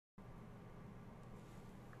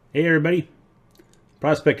Hey everybody,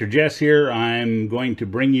 Prospector Jess here. I'm going to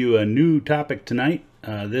bring you a new topic tonight.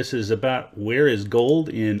 This is about where is gold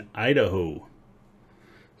in Idaho.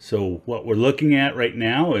 So what we're looking at right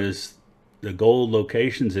now is the gold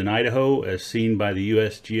locations in Idaho as seen by the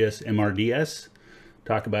USGS MRDS.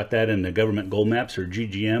 Talk about that in the Government Gold Maps or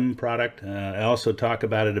GGM product. I also talk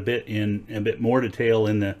about it a bit in a bit more detail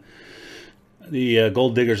in the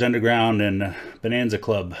Gold Diggers Underground and Bonanza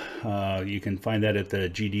Club. You can find that at the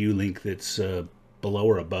GDU link that's below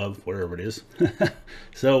or above, wherever it is.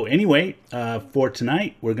 So anyway, for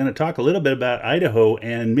tonight, we're going to talk a little bit about Idaho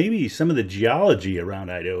and maybe some of the geology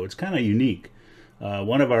around Idaho. It's kind of unique.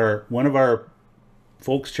 One of our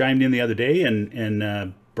folks chimed in the other day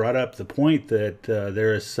and brought up the point that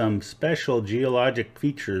there is some special geologic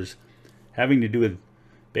features having to do with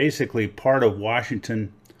basically part of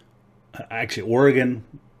Washington, actually Oregon,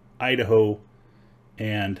 Idaho,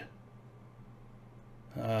 and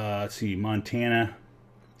let's see, Montana.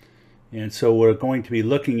 And so we're going to be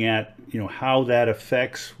looking at, how that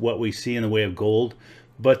affects what we see in the way of gold.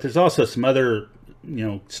 But there's also some other,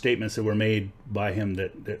 statements that were made by him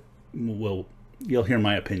that you'll hear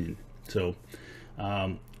my opinion. So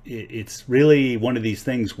it's really one of these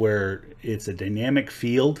things where it's a dynamic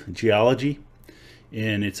field, geology,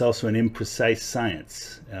 and it's also an imprecise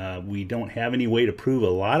science. We don't have any way to prove a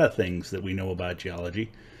lot of things that we know about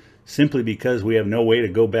geology, simply because we have no way to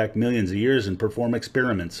go back millions of years and perform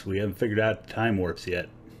experiments. We haven't figured out time warps yet.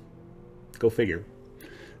 Go figure.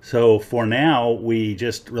 So for now, we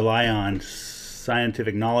just rely on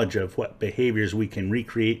scientific knowledge of what behaviors we can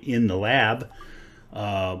recreate in the lab.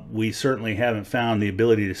 We certainly haven't found the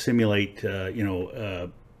ability to simulate,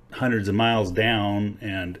 hundreds of miles down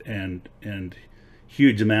and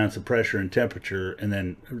huge amounts of pressure and temperature, and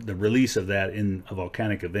then the release of that in a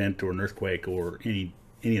volcanic event or an earthquake or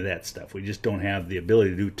any of that stuff. We just don't have the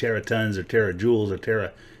ability to do teratons or terajoules or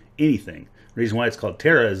tera anything. The reason why it's called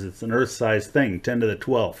tera is it's an Earth-sized thing, 10 to the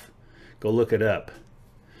 12th. Go look it up.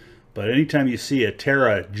 But anytime you see a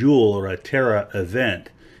terajoule or a tera event,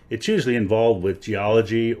 it's usually involved with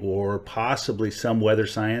geology or possibly some weather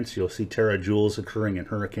science. You'll see terajoules occurring in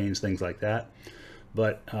hurricanes, things like that.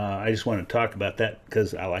 But I just want to talk about that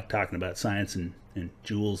because I like talking about science and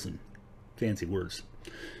joules and fancy words.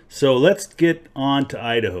 So let's get on to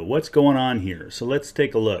Idaho. What's going on here? So let's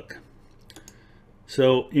take a look.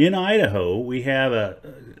 So in Idaho, we have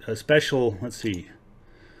a special, let's see,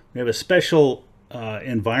 we have a special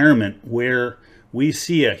environment where we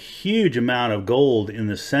see a huge amount of gold in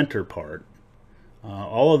the center part.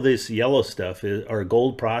 All of this yellow stuff are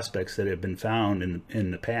gold prospects that have been found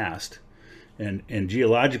in the past. And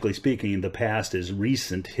geologically speaking, the past is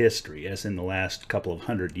recent history, as in the last couple of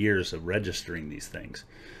hundred years of registering these things.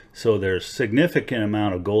 So there's significant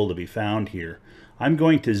amount of gold to be found here. I'm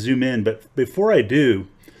going to zoom in, but before I do,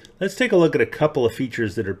 let's take a look at a couple of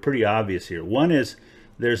features that are pretty obvious here. One is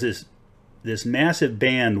there's this massive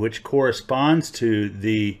band which corresponds to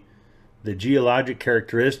the geologic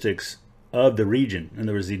characteristics of the region. In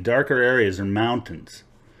other words, the darker areas are mountains.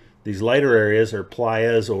 These lighter areas are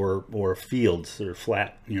playas or fields. They're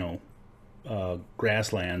flat,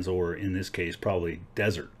 grasslands, or in this case, probably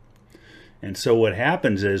desert. And so what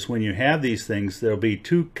happens is when you have these things, there'll be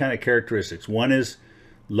two kind of characteristics. One is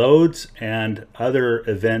lodes and other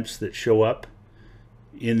events that show up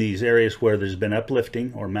in these areas where there's been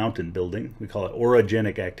uplifting or mountain building. We call it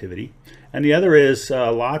orogenic activity. And the other is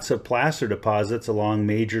lots of placer deposits along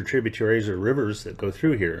major tributaries or rivers that go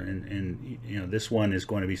through here. And this one is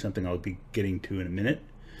going to be something I'll be getting to in a minute.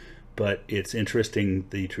 But it's interesting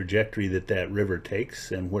the trajectory that river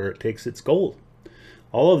takes and where it takes its gold.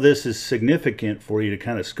 All of this is significant for you to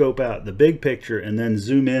kind of scope out the big picture and then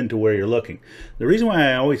zoom in to where you're looking. The reason why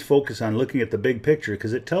I always focus on looking at the big picture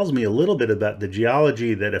because it tells me a little bit about the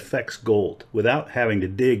geology that affects gold without having to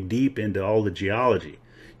dig deep into all the geology.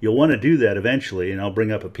 You'll want to do that eventually, and I'll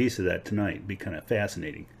bring up a piece of that tonight. It'll be kind of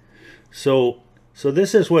fascinating. So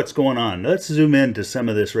this is what's going on. Let's zoom into some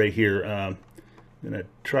of this right here. I'm going to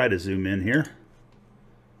try to zoom in here.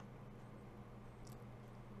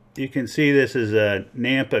 You can see this is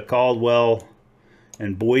Nampa, Caldwell,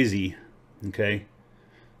 and Boise. Okay,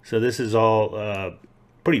 so this is all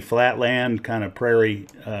pretty flat land, kind of prairie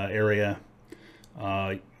area.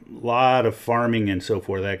 Lot of farming and so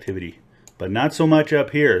forth activity, but not so much up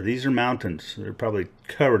here. These are mountains. They're probably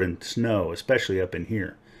covered in snow, especially up in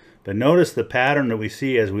here. But notice the pattern that we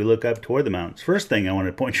see as we look up toward the mountains. First thing I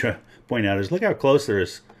want to point out is look how close there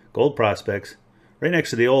is gold prospects right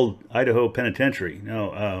next to the old Idaho Penitentiary.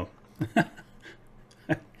 No,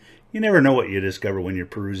 you never know what you discover when you're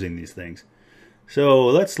perusing these things. So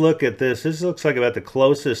let's look at this. This looks like about the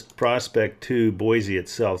closest prospect to Boise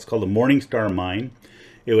itself. It's called the Morningstar Mine.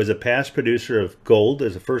 It was a past producer of gold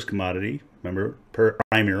as a first commodity, remember,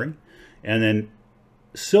 primary, and then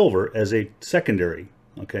silver as a secondary,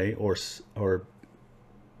 okay, or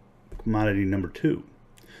commodity number 2.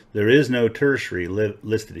 There is no tertiary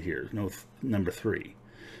listed here, no number 3.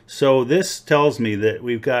 So this tells me that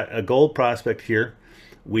we've got a gold prospect here.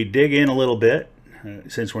 We dig in a little bit.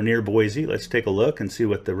 Since we're near Boise, let's take a look and see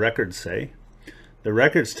what the records say. The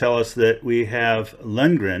records tell us that we have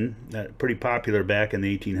Lundgren, pretty popular back in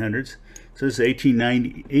the 1800s. So this is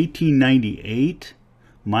 1898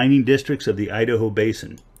 mining districts of the Idaho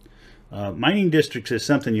Basin. Mining districts is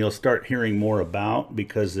something you'll start hearing more about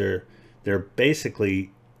because they're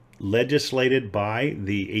basically legislated by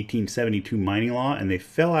the 1872 mining law, and they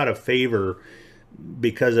fell out of favor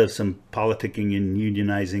because of some politicking and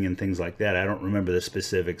unionizing and things like that. I don't remember the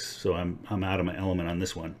specifics, so I'm out of my element on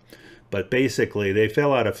this one. But basically, they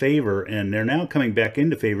fell out of favor, and they're now coming back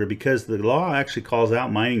into favor because the law actually calls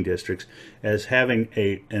out mining districts as having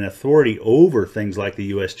an authority over things like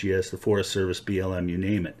the USGS, the Forest Service, BLM, you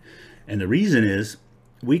name it. And the reason is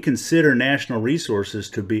we consider national resources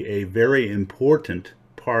to be a very important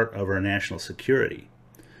part of our national security.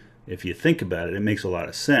 If you think about it, it makes a lot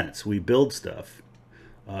of sense. We build stuff.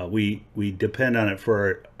 We depend on it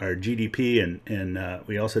for our GDP, and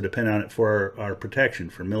we also depend on it for our protection,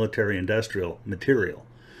 for military industrial material.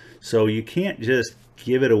 So you can't just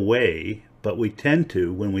give it away, but we tend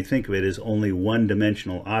to when we think of it as only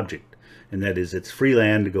one-dimensional object, and that is it's free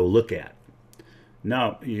land to go look at.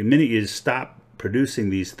 Now, the minute you stop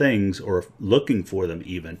producing these things or looking for them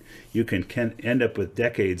even, you can end up with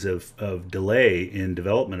decades of delay in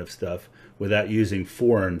development of stuff without using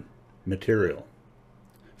foreign material.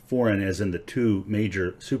 Foreign as in the 2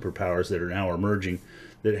 major superpowers that are now emerging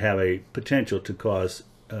that have a potential to cause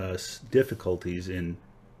difficulties in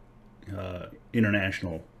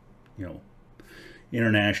international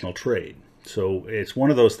trade. So it's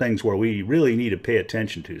one of those things where we really need to pay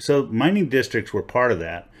attention to. So mining districts were part of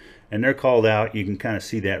that, and they're called out. You can kind of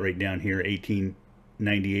see that right down here,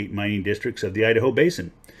 1898 mining districts of the Idaho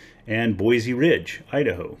Basin and Boise Ridge,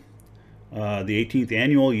 Idaho. The 18th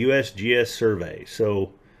annual USGS survey.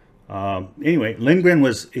 So anyway, Lindgren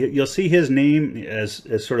was, you'll see his name as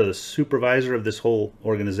sort of the supervisor of this whole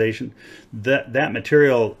organization. That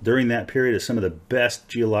material during that period is some of the best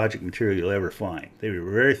geologic material you'll ever find. They were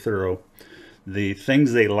very thorough. The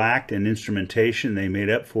things they lacked in instrumentation, they made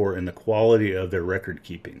up for in the quality of their record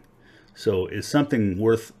keeping. So it's something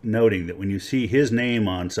worth noting that when you see his name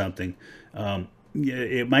on something,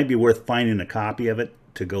 it might be worth finding a copy of it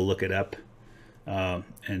to go look it up.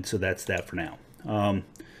 And so that's that for now.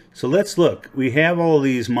 So let's look. We have all of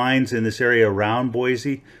these mines in this area around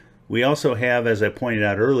Boise. We also have, as I pointed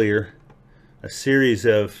out earlier, a series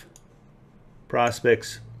of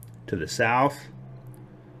prospects to the south.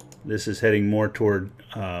 This is heading more toward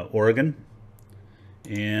Oregon.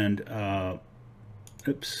 And,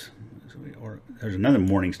 oops, there's another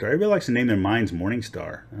Morningstar. Everybody likes to name their mines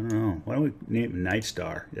Morningstar. I don't know. Why don't we name it Night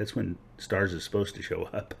Star? That's when stars are supposed to show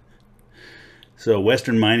up. So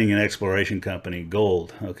Western Mining and Exploration Company,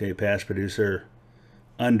 gold. Okay, past producer,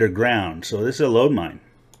 underground. So this is a lode mine.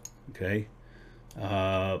 Okay.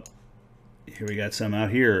 Here we got some out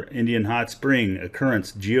here. Indian Hot Spring,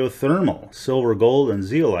 occurrence, geothermal, silver, gold, and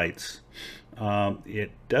zeolites. It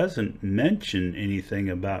doesn't mention anything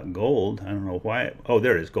about gold. I don't know why. Oh,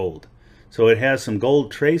 there it is, gold. So it has some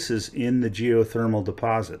gold traces in the geothermal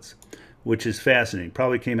deposits, which is fascinating.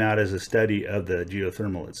 Probably came out as a study of the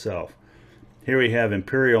geothermal itself. Here we have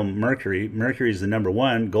imperial mercury. Mercury is the number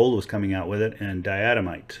 1. Gold was coming out with it, and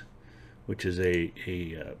diatomite, which is a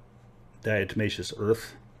diatomaceous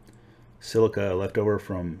earth, silica left over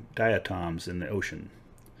from diatoms in the ocean.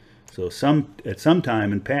 So at some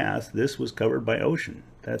time in past, this was covered by ocean.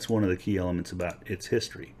 That's one of the key elements about its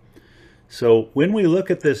history. So when we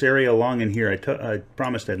look at this area along in here, I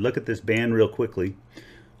promised I'd look at this band real quickly.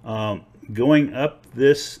 Going up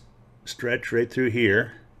this stretch right through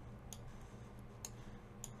here,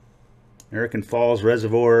 American Falls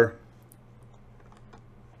Reservoir,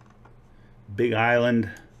 Big Island.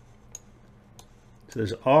 So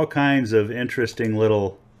there's all kinds of interesting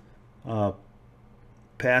little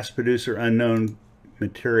past producer unknown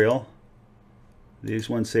material. These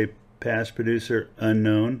ones say past producer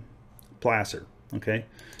unknown, placer. Okay,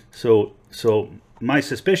 so my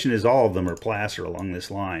suspicion is all of them are placer along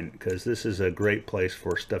this line, because this is a great place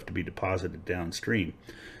for stuff to be deposited downstream.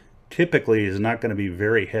 Typically is not going to be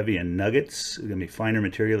very heavy in nuggets. It's going to be finer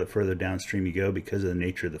material the further downstream you go because of the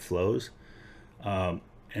nature of the flows.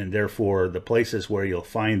 and therefore the places where you'll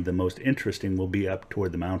find the most interesting will be up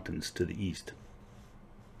toward the mountains to the east.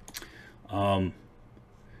 And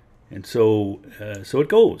so it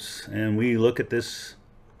goes, and we look at this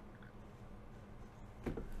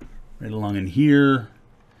right along in here.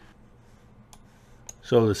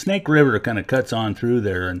 So the Snake River kind of cuts on through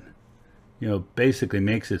there, and basically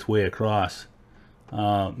makes its way across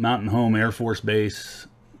Mountain Home Air Force Base,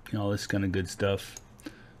 this kind of good stuff.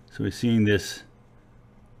 So we're seeing this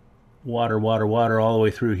water all the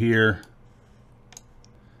way through here,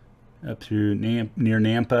 up through near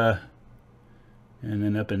Nampa, and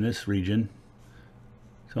then up in this region.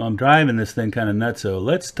 So I'm driving this thing kind of nuts. So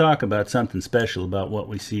let's talk about something special about what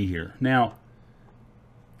we see here. Now,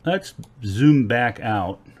 let's zoom back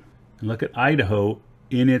out and look at Idaho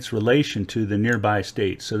in its relation to the nearby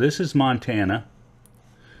states. So this is Montana,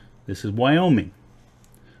 this is Wyoming,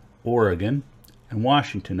 Oregon, and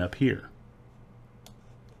Washington up here.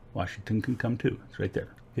 Washington can come too. It's right there,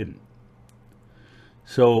 hidden.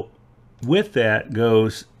 So with that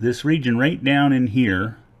goes this region right down in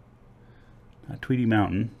here, not Tweedy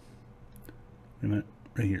Mountain, wait a minute,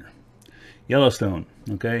 right here, Yellowstone,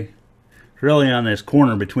 okay? It's really on this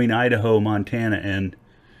corner between Idaho, Montana, and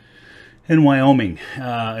Wyoming.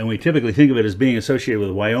 And we typically think of it as being associated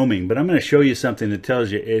with Wyoming, but I'm going to show you something that tells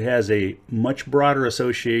you it has a much broader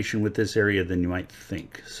association with this area than you might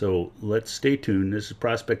think. So let's stay tuned. This is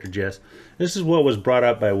Prospector Jess. This is what was brought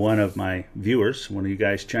up by one of my viewers. One of you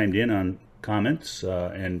guys chimed in on comments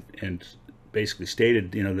and basically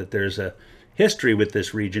stated, that there's a history with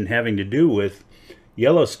this region having to do with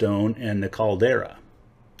Yellowstone and the caldera.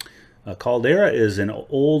 A caldera is an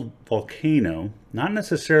old volcano, not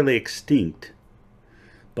necessarily extinct,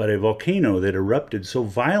 but a volcano that erupted so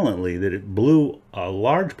violently that it blew a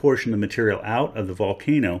large portion of the material out of the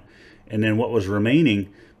volcano, and then what was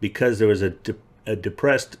remaining, because there was a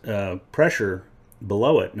depressed pressure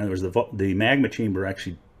below it, in other words, the magma chamber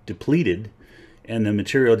actually depleted, and the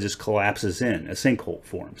material just collapses in, a sinkhole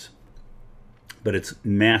forms. But it's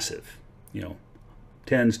massive,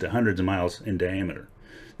 tens to hundreds of miles in diameter.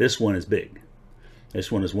 This one is big.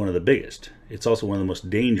 This one is one of the biggest. It's also one of the most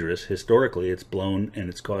dangerous. Historically, it's blown and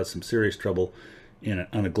it's caused some serious trouble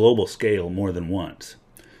on a global scale more than once.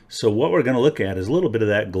 So what we're going to look at is a little bit of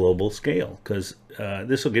that global scale, because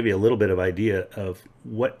this will give you a little bit of idea of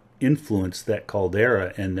what influenced that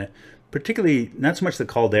caldera, and particularly not so much the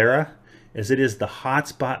caldera as it is the hot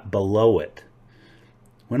spot below it.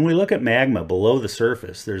 When we look at magma below the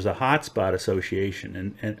surface, there's a hotspot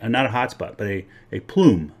association, and not a hotspot, but a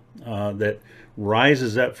plume that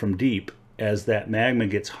rises up from deep as that magma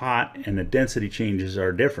gets hot and the density changes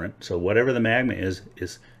are different. So whatever the magma is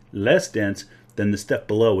less dense than the stuff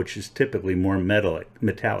below, which is typically more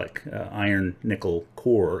metallic. Iron, nickel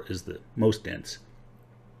core is the most dense.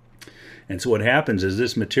 And so what happens is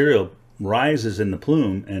this material rises in the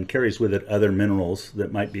plume and carries with it other minerals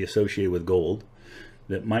that might be associated with gold,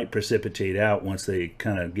 that might precipitate out once they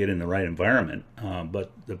kind of get in the right environment.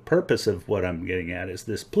 But the purpose of what I'm getting at is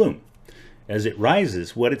this plume. As it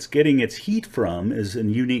rises, what it's getting its heat from is a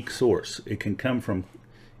unique source. It can come from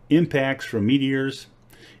impacts from meteors.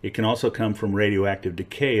 It can also come from radioactive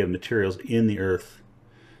decay of materials in the earth.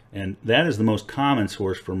 And that is the most common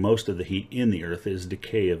source for most of the heat in the earth, is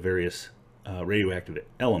decay of various radioactive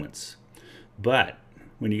elements. But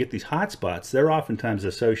when you get these hot spots, they're oftentimes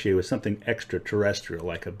associated with something extraterrestrial,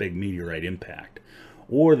 like a big meteorite impact,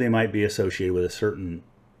 or they might be associated with a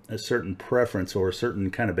certain preference or a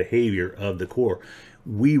certain kind of behavior of the core.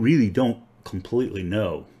 We really don't completely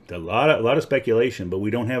know. A lot of speculation, but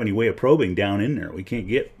we don't have any way of probing down in there. We can't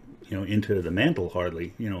get into the mantle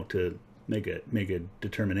hardly to make a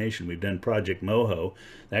determination. We've done Project Moho,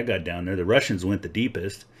 that got down there. The Russians went the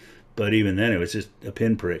deepest. But even then, it was just a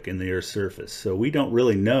pinprick in the Earth's surface. So we don't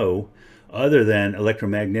really know, other than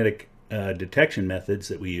electromagnetic detection methods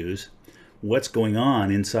that we use, what's going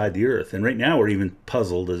on inside the Earth. And right now, we're even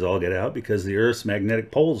puzzled as all get out, because the Earth's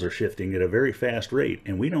magnetic poles are shifting at a very fast rate,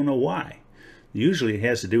 and we don't know why. Usually, it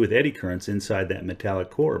has to do with eddy currents inside that metallic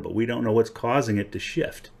core, but we don't know what's causing it to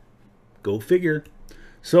shift. Go figure.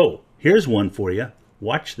 So here's one for you.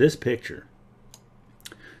 Watch this picture.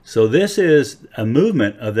 So this is a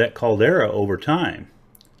movement of that caldera over time.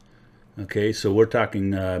 Okay, so we're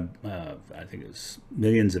talking, I think it's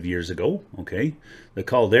millions of years ago. Okay, the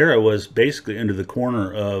caldera was basically under the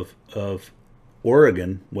corner of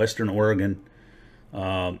Oregon, western Oregon,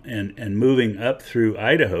 and moving up through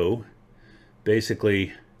Idaho,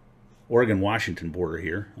 basically Oregon-Washington border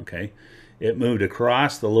here. Okay, it moved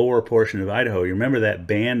across the lower portion of Idaho. You remember that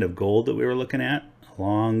band of gold that we were looking at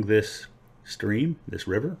along this stream, this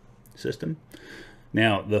river system?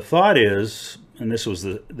 Now, the thought is, and this was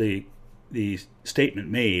the statement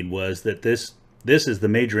made, was that this is the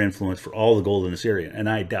major influence for all the gold in this area, and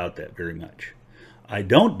I doubt that very much. I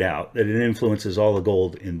don't doubt that it influences all the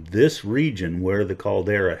gold in this region where the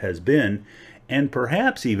caldera has been, and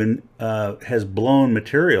perhaps even has blown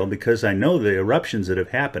material, because I know the eruptions that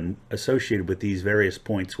have happened associated with these various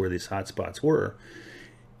points where these hotspots were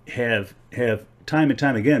have time and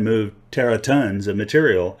time again moved teratons of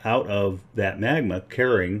material out of that magma,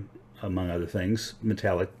 carrying, among other things,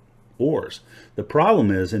 metallic ores. The problem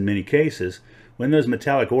is, in many cases, when those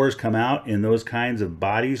metallic ores come out in those kinds of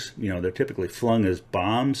bodies, they're typically flung as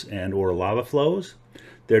bombs and or lava flows.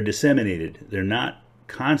 They're disseminated. They're not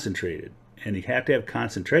concentrated. And you have to have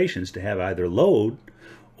concentrations to have either load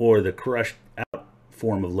or the crushed out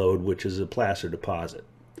form of load, which is a placer deposit.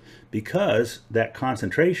 Because that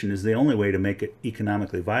concentration is the only way to make it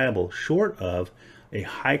economically viable, short of a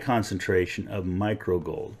high concentration of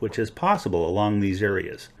microgold, which is possible along these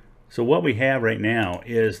areas. So what we have right now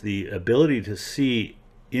is the ability to see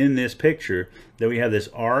in this picture that we have this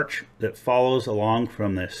arch that follows along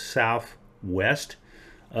from the southwest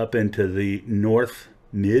up into the north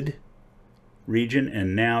mid region,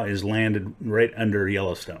 and now is landed right under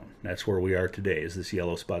Yellowstone. That's where we are today, is this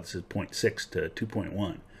yellow spot. This is 0.6 to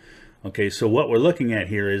 2.1. Okay, so what we're looking at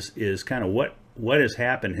here is kind of what has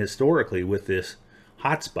happened historically with this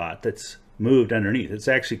hotspot that's moved underneath. It's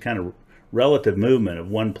actually kind of relative movement of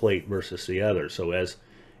one plate versus the other. So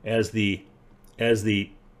as the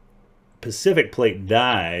Pacific plate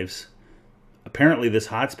dives, apparently this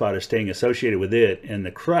hotspot is staying associated with it, and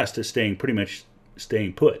the crust is pretty much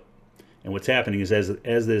staying put. And what's happening is as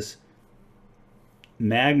this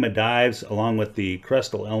magma dives along with the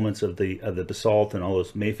crustal elements of the basalt and all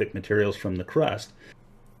those mafic materials from the crust,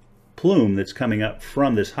 plume that's coming up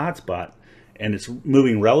from this hotspot, and it's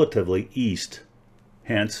moving relatively east.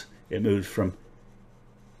 Hence, it moves from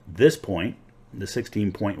this point, the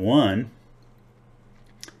 16.1,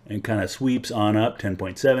 and kind of sweeps on up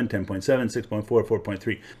 10.7, 10.7, 6.4,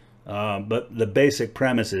 4.3. But the basic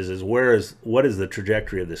premise is what is the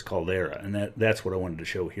trajectory of this caldera, and that's what I wanted to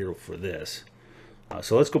show here for this.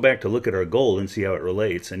 So let's go back to look at our gold and see how it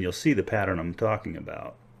relates, and you'll see the pattern I'm talking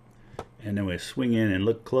about. And then we swing in and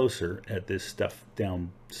look closer at this stuff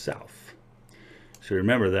down south. So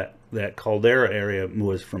remember that caldera area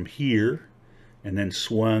was from here and then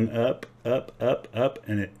swung up, up, up, up,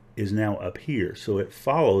 and it is now up here. So it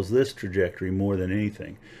follows this trajectory more than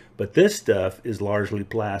anything. But this stuff is largely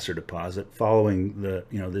placer deposit following the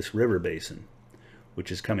this river basin,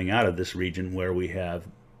 which is coming out of this region where we have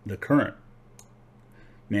the current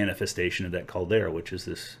manifestation of that caldera, which is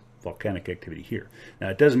this volcanic activity here. Now,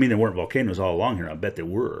 it doesn't mean there weren't volcanoes all along here. I bet there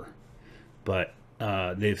were, but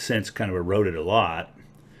they've since kind of eroded a lot.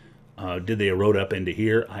 Did they erode up into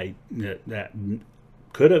here? That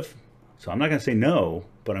could have. So I'm not going to say no,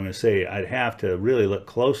 but I'm going to say I'd have to really look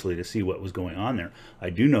closely to see what was going on there.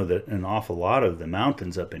 I do know that an awful lot of the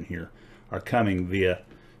mountains up in here are coming via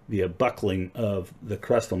buckling of the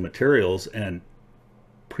crustal materials and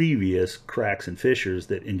previous cracks and fissures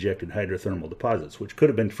that injected hydrothermal deposits, which could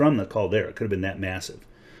have been from the caldera. It could have been that massive,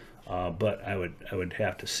 but I would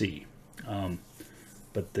have to see.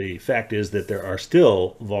 But the fact is that there are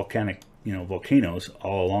still volcanoes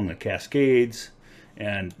all along the Cascades,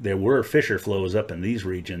 and there were fissure flows up in these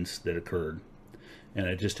regions that occurred. And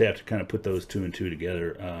I just have to kind of put those two and two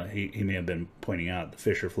together. He may have been pointing out the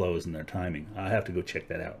fissure flows and their timing. I'll have to go check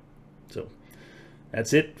that out. So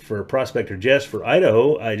that's it for Prospector Jess for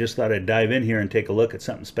Idaho. I just thought I'd dive in here and take a look at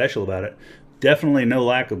something special about it. Definitely no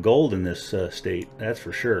lack of gold in this state, that's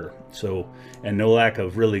for sure. So, and no lack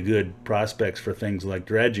of really good prospects for things like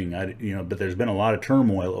dredging. But there's been a lot of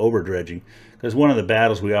turmoil over dredging, because one of the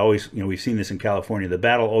battles we always, we've seen this in California. The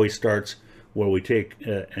battle always starts where we take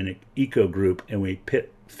an eco group and we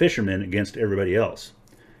pit fishermen against everybody else,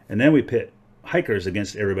 and then we pit hikers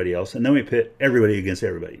against everybody else, and then we pit everybody against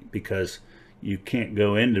everybody, because you can't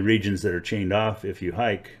go into regions that are chained off if you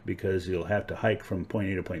hike, because you'll have to hike from point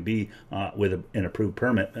A to point B with an approved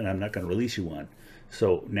permit, and I'm not going to release you one.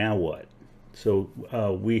 So now what? So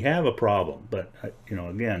we have a problem, but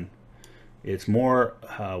again, it's more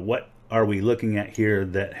what are we looking at here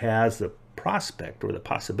that has the prospect or the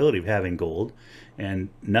possibility of having gold, and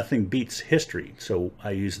nothing beats history. So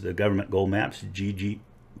I use the government gold maps.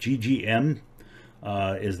 GGM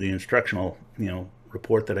is the instructional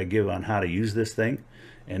report that I give on how to use this thing,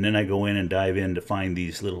 and then I go in and dive in to find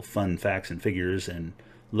these little fun facts and figures and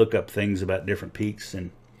look up things about different peaks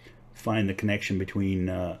and find the connection between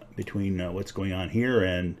what's going on here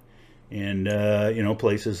and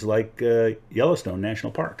places like Yellowstone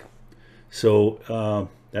National Park. So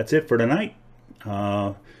that's it for tonight.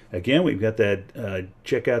 Again, we've got that,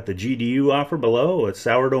 check out the GDU offer below at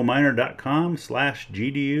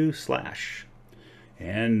sourdoughminer.com/GDU/.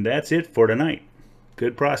 And that's it for tonight.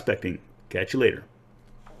 Good prospecting. Catch you later.